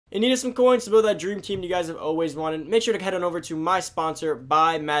In need of some coins to build that dream team you guys have always wanted, make sure to head on over to my sponsor,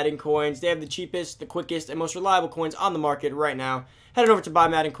 Buy Madden Coins. They have the cheapest, the quickest, and most reliable coins on the market right now. Head on over to Buy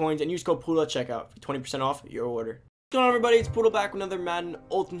Madden Coins and use code Poodle at checkout for 20% off your order. What's going on, everybody? It's Poodle back with another Madden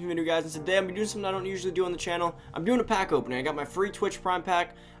Ultimate Team video, guys. And today I'm doing something I don't usually do on the channel. I'm doing a pack opening. I got my free Twitch Prime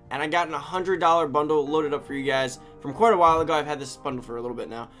pack, and I got an $100 bundle loaded up for you guys from quite a while ago. I've had this bundle for a little bit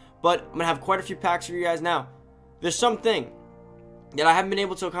now, but I'm gonna have quite a few packs for you guys now. There's something that I haven't been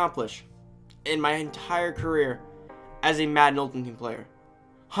able to accomplish in my entire career as a Madden Ultimate Team player.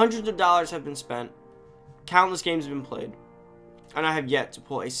 Hundreds of dollars have been spent, countless games have been played, and I have yet to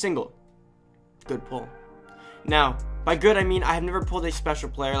pull a single good pull. Now, by good I mean I have never pulled a special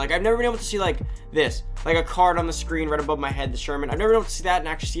player. Like, I've never been able to see like this, like a card on the screen right above my head, the Sherman. I've never been able to see that and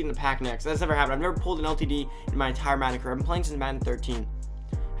actually see it in the pack next. That's never happened. I've never pulled an LTD in my entire Madden career. I've been playing since Madden 13.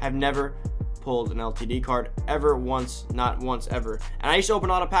 I've never pulled an LTD card ever once, not once ever. And I used to open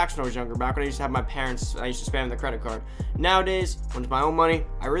a lot of packs when I was younger, back when I used to have my parents, I used to spam the credit card. Nowadays, when it's my own money,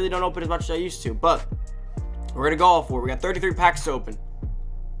 I really don't open as much as I used to, but we're gonna go all for it. We got 33 packs to open.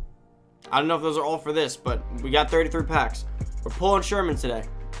 I don't know if those are all for this, but we got 33 packs. We're pulling Sherman today,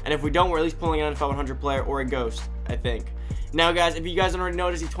 and if we don't, we're at least pulling an NFL 100 player or a ghost, I think. Now, guys, if you guys don't already know,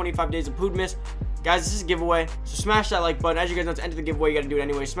 it is the 25 days of Poodle. Guys, this is a giveaway, so smash that like button. As you guys know, to enter the giveaway, you gotta do it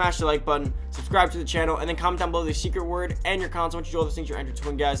anyway. Smash the like button, subscribe to the channel, and then comment down below the secret word and your console once you do all those things you're entered to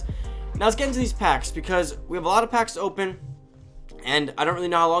win, guys. Now let's get into these packs, because we have a lot of packs to open, and I don't really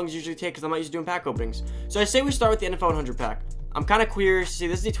know how long these usually take, because I'm not used to doing pack openings. So I say we start with the NFL 100 pack. I'm kind of curious to see.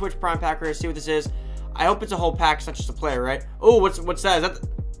 This is the Twitch Prime pack. We're gonna see what this is. I hope it's a whole pack, it's not just a player, right? Oh, what's that? Is that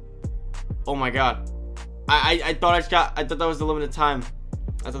oh my god. I thought that was the limited time.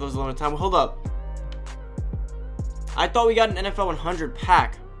 I thought that was the limited time. Hold up. I thought we got an NFL 100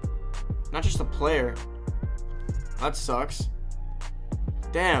 pack, not just a player. That sucks.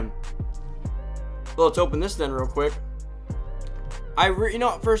 Damn. Well, let's open this then real quick. You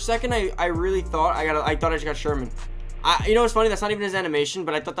know, for a second I really thought I just got Sherman. You know what's funny? That's not even his animation,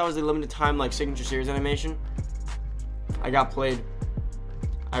 but I thought that was the limited time like signature series animation. I got played.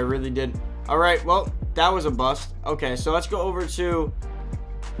 I really did. All right, well, that was a bust. Okay, so let's go over to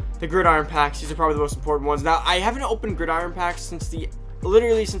the Gridiron packs. These are probably the most important ones. Now, I haven't opened Gridiron packs since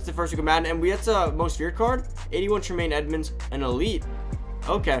literally since the first week of Madden, and we had a most feared card, 81 Tremaine Edmonds, an elite.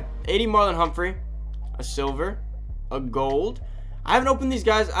 Okay, 80 Marlon Humphrey, a silver, a gold. I haven't opened these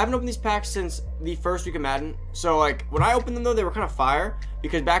guys. I haven't opened these packs since the first week of Madden. So, like, when I opened them, though, they were kind of fire,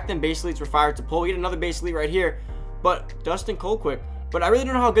 because back then base elites were fire to pull. We get another base elite right here, but Dustin Colquitt. But I really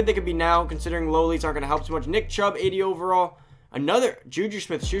don't know how good they could be now, considering low elites aren't going to help too much. Nick Chubb, 80 overall. Another Juju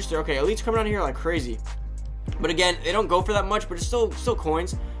Smith-Schuster. Okay, elites coming out here like crazy. But again, they don't go for that much, but it's still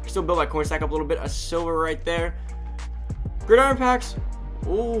coins. You can still build my coin stack up a little bit. A silver right there. Gridiron packs.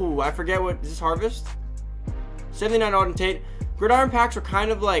 Ooh, I forget what. Is this Harvest? 79 Auden Tate. Gridiron packs were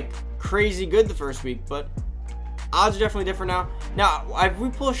kind of like crazy good the first week, but odds are definitely different now. Now, if we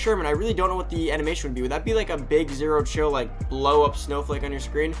pull a Sherman, I really don't know what the animation would be. Would that be like a big zero chill, like blow up snowflake on your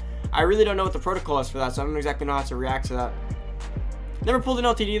screen? I really don't know what the protocol is for that, so I don't exactly know how to react to that. Never pulled an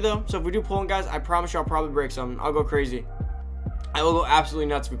LTD though, so if we do pull one, guys, I promise you I'll probably break some. I'll go crazy. I will go absolutely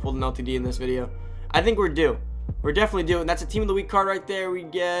nuts if we pulled an LTD in this video. I think we're due. We're definitely due, and that's a Team of the Week card right there. We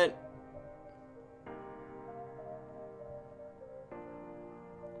get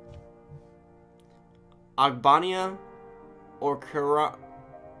Agbania or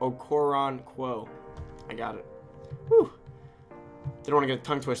Coran Quo. I got it. Whew. Didn't want to get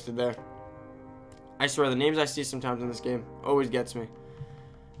tongue twisted there. I swear, the names I see sometimes in this game always gets me.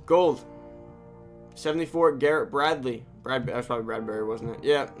 Gold. 74 Garrett Bradley. That's probably Bradbury, wasn't it?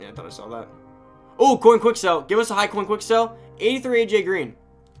 Yeah, I thought I saw that. Oh, coin quick sell. Give us a high coin quick sell. 83 AJ Green.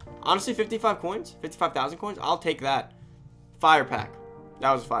 Honestly, 55 coins, 55,000 coins. I'll take that. Fire pack.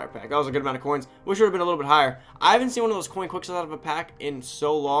 That was a fire pack. That was a good amount of coins. Wish it would have been a little bit higher. I haven't seen one of those coin quick sells out of a pack in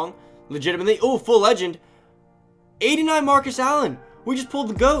so long. Legitimately. Oh, full legend. 89 Marcus Allen. We just pulled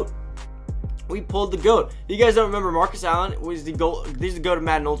the GOAT. We pulled the GOAT. You guys don't remember, Marcus Allen was the GOAT. He's the GOAT of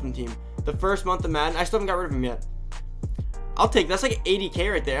Madden Ultimate Team. The first month of Madden. I still haven't got rid of him yet. I'll take that's like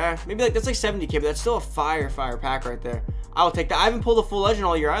 80k right there. Maybe like that's like 70k, but that's still a fire pack right there. I'll take that. I haven't pulled a full legend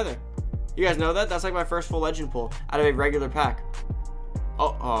all year either. You guys know that? That's like my first full legend pull out of a regular pack.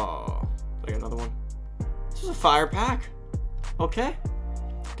 Oh, I got another one. This is a fire pack. Okay,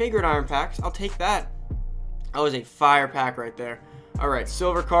 Gridiron packs. I'll take that. That was a fire pack right there. All right,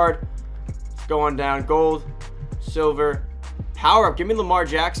 silver card. Let's go on down. Gold, silver, power up. Give me Lamar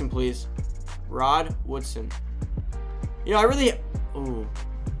Jackson, please. Rod Woodson. You know, I really, ooh,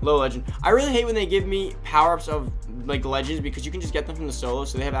 low legend. I really hate when they give me power ups of like legends because you can just get them from the solo,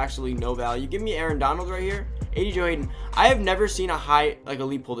 so they have absolutely no value. Give me Aaron Donald right here. 80 Joe Hayden. I have never seen a high like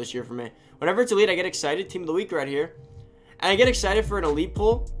elite pull this year for me. Whenever it's elite, I get excited. Team of the week right here, and I get excited for an elite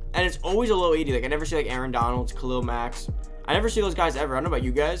pull, and it's always a low 80. Like I never see like Aaron Donald, Khalil Max. I never see those guys ever. I don't know about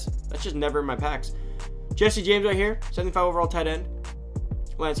you guys. That's just never in my packs. Jesse James right here, 75 overall tight end.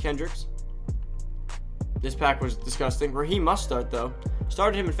 Lance Kendricks. This pack was disgusting. Raheem must start though.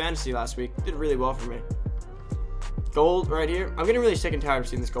 Started him in fantasy last week. Did really well for me. Gold right here. I'm getting really sick and tired of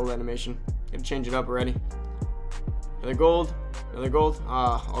seeing this gold animation. Gotta change it up already. Another gold. Another gold.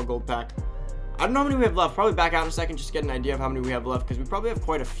 All gold pack. I don't know how many we have left. Probably back out in a second just to get an idea of how many we have left because we probably have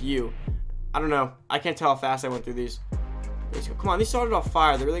quite a few. I don't know. I can't tell how fast I went through these. Come on, these started off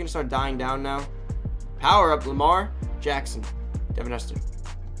fire. They're really gonna start dying down now. Power up, Lamar Jackson, Devin Hester.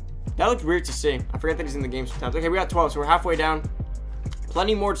 That looked weird to see. I forget that he's in the game sometimes. Okay, we got 12, so we're halfway down.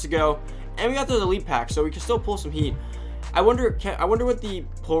 Plenty more to go, and we got those elite packs, so we can still pull some heat. I wonder what the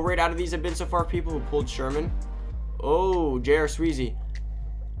pull rate out of these have been so far. People who pulled Sherman. Oh, J.R. Sweezy.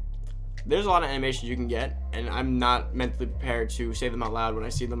 There's a lot of animations you can get, and I'm not mentally prepared to say them out loud when I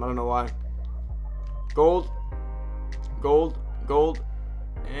see them. I don't know why. Gold, gold, gold,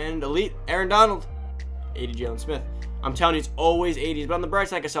 and elite Aaron Donald. 80 Jalen Smith. I'm telling you, it's always 80s, but on the bright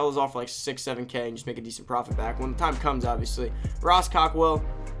side, I can sell those off for like 6, 7K and just make a decent profit back when the time comes, obviously. Ross Cockrell,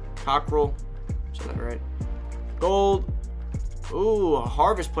 said that right. Gold. Ooh, a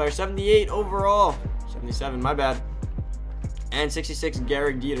Harvest player, 78 overall. 77, my bad. And 66,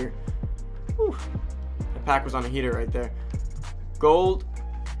 Garrick Dieter. Whew. That pack was on a heater right there. Gold,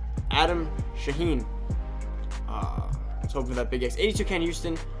 Adam Shaheen. Let's hope for that big X. 82 Ken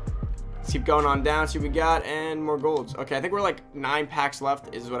Houston. Let's keep going on down, see what we got, and more golds. Okay, I think we're like 9 packs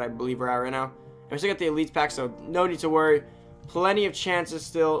left is what I believe we're at right now. And we still got the elites pack, so no need to worry. Plenty of chances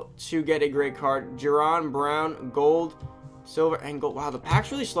still to get a great card. Jerron Brown, gold, silver, and gold. Wow, the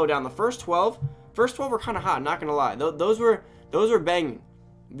packs really slowed down. The first 12 were kind of hot, not gonna lie. Those were banging.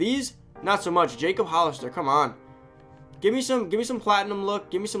 These, not so much. Jacob Hollister, come on. Give me some platinum look.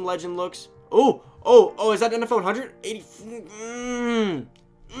 Give me some legend looks. Oh, is that NFL 100? 80.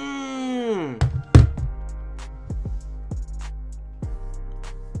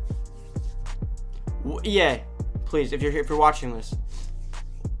 Yeah, please, if you're watching this,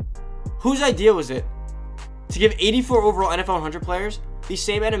 whose idea was it to give 84 overall NFL 100 players the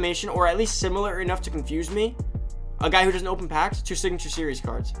same animation, or at least similar enough to confuse me, a guy who doesn't open packs, 2 signature series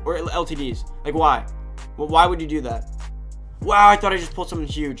cards or LTDs? Like, why? Well, why would you do that? Wow, I thought I just pulled something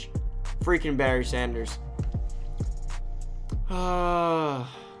huge. Freaking Barry Sanders. If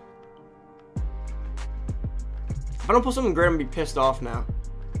I don't pull something great, I'm gonna be pissed off now.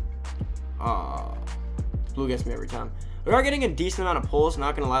 Blue gets me every time. We are getting a decent amount of pulls,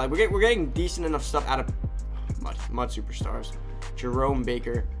 not gonna lie. Like, we're getting decent enough stuff out of mud superstars. Jerome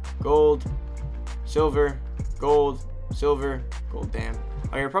Baker, gold, silver, gold, silver, gold. Damn.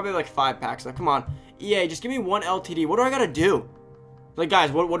 Okay, we're probably like 5 packs now. Come on, EA, just give me 1 LTD. What do I gotta do? Like,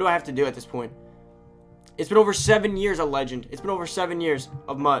 guys, what do I have to do at this point? It's been over 7 years of legend. It's been over 7 years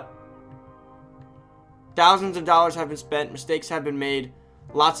of MUT. Thousands of dollars have been spent. Mistakes have been made.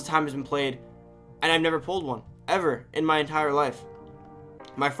 Lots of time has been played. And I've never pulled one. Ever. In my entire life.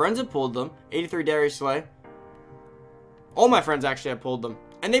 My friends have pulled them. 83 Darius Slay. All my friends actually have pulled them.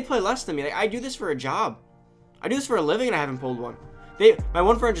 And they play less than me. Like, I do this for a job. I do this for a living and I haven't pulled one. My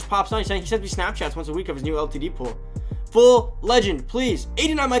one friend just pops on. He sends me Snapchats once a week of his new LTD pull. Full legend, please.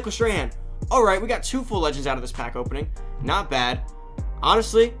 89 Michael Strahan. Alright, we got 2 full legends out of this pack opening. Not bad.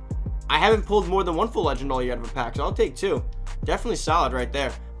 Honestly, I haven't pulled more than 1 full legend all year out of a pack, so I'll take 2. Definitely solid right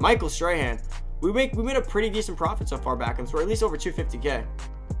there. Michael Strahan. We made a pretty decent profit so far back, and so we're at least over 250K.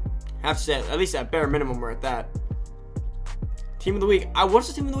 I have to say, at least at bare minimum, we're at that. Team of the week. What's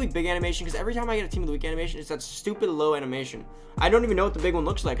the team of the week big animation? Because every time I get a team of the week animation, it's that stupid low animation. I don't even know what the big one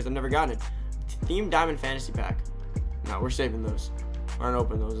looks like because I've never gotten it. Team Diamond Fantasy Pack. No, we're saving those. We're gonna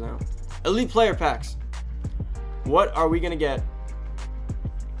open those now. Elite Player Packs. What are we gonna get?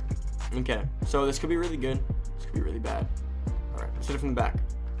 Okay, so this could be really good. This could be really bad. All right, let's hit it from the back.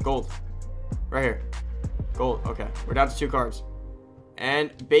 Gold. Right here. Gold. Okay, we're down to 2 cards.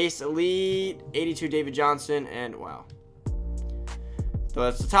 And base elite, 82 David Johnson, and wow. So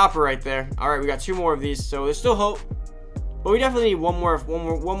that's the topper right there. All right, we got 2 more of these, so there's still hope. But we definitely need one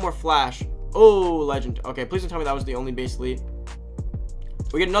more flash. Oh, legend. Okay, please don't tell me that was the only base elite.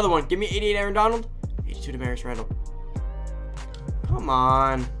 We get another one. Give me 88 Aaron Donald, 82 Demarius Randall. Come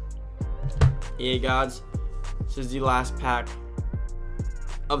on. EA gods. This is the last pack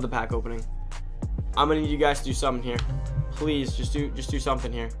of the pack opening. I'm gonna need you guys to do something here. Please, just do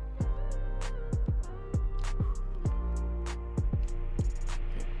something here.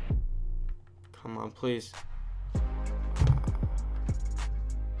 Come on, please.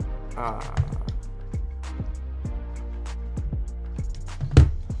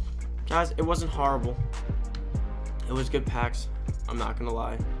 Guys, it wasn't horrible. It was good packs. I'm not gonna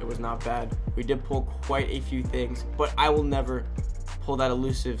lie. It was not bad. We did pull quite a few things, but I will never pull that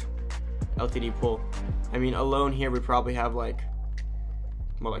elusive LTD pull. I mean, alone here, we probably have like,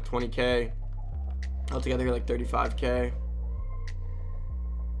 more like 20K. Altogether, like 35K.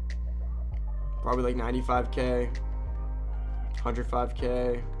 Probably like 95K.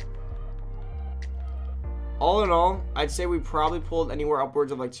 105K. All in all, I'd say we probably pulled anywhere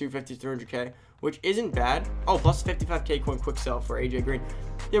upwards of like 250 to 300K, which isn't bad. Oh, plus 55K coin quick sell for AJ Green.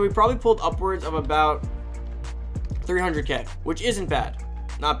 Yeah, we probably pulled upwards of about 300K, which isn't bad.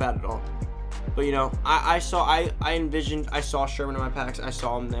 Not bad at all. But you know, I saw Sherman in my packs. I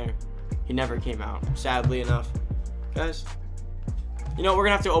saw him there. He never came out, sadly enough. Guys, you know, we're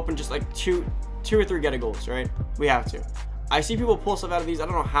gonna have to open just like two or three get a golds, right? We have to. I see people pull stuff out of these. I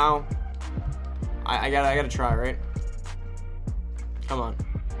don't know how. I gotta try, right? Come on.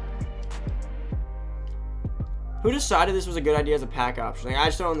 Who decided this was a good idea as a pack option? Like, I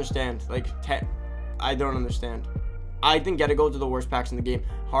just don't understand. Like, I don't understand. I think get a golds are the worst packs in the game.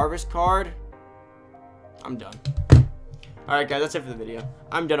 Harvest card. I'm done. Alright, guys, that's it for the video.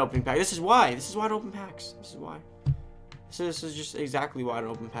 I'm done opening packs. This is why I don't open packs. This is why. This is just exactly why I don't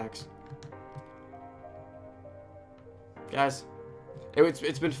open packs. Guys,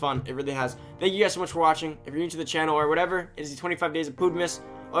 it's been fun. It really has. Thank you guys so much for watching. If you're new to the channel or whatever, it is the 25 days of Poodmiss.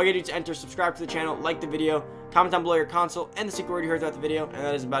 All you gotta do to enter, subscribe to the channel, like the video, comment down below your console and the secret word you heard throughout the video, and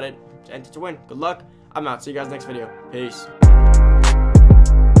that is about it. To enter to win. Good luck. I'm out. See you guys next video. Peace.